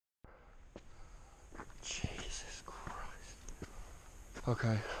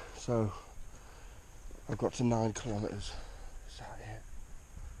Okay, so I've got to 9 kilometres. Is that it?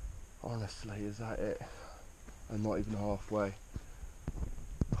 Honestly, is that it? I'm not even halfway.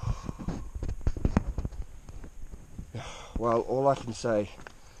 Well, all I can say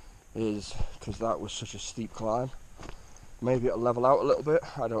is, because that was such a steep climb, maybe it'll level out a little bit,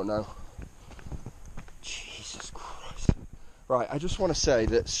 I don't know. Jesus Christ. Right, I just want to say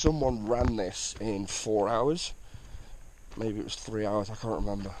that someone ran this in 4 hours. Maybe it was 3 hours, I can't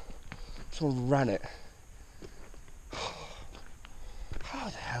remember. Someone ran it. How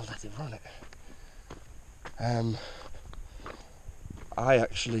the hell did they run it? I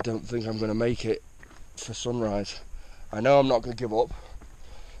actually don't think I'm going to make it for sunrise. I know I'm not going to give up.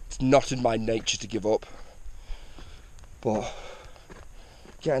 It's not in my nature to give up. But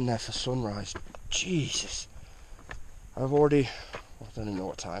getting there for sunrise, Jesus. I've already, I don't even know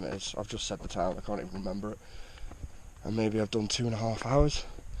what time it is. I've just said the time, I can't even remember it. And maybe I've done 2.5 hours.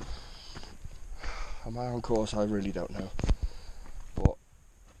 Am I on course? I really don't know. But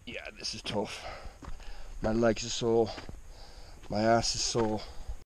yeah, this is tough. My legs are sore. My ass is sore.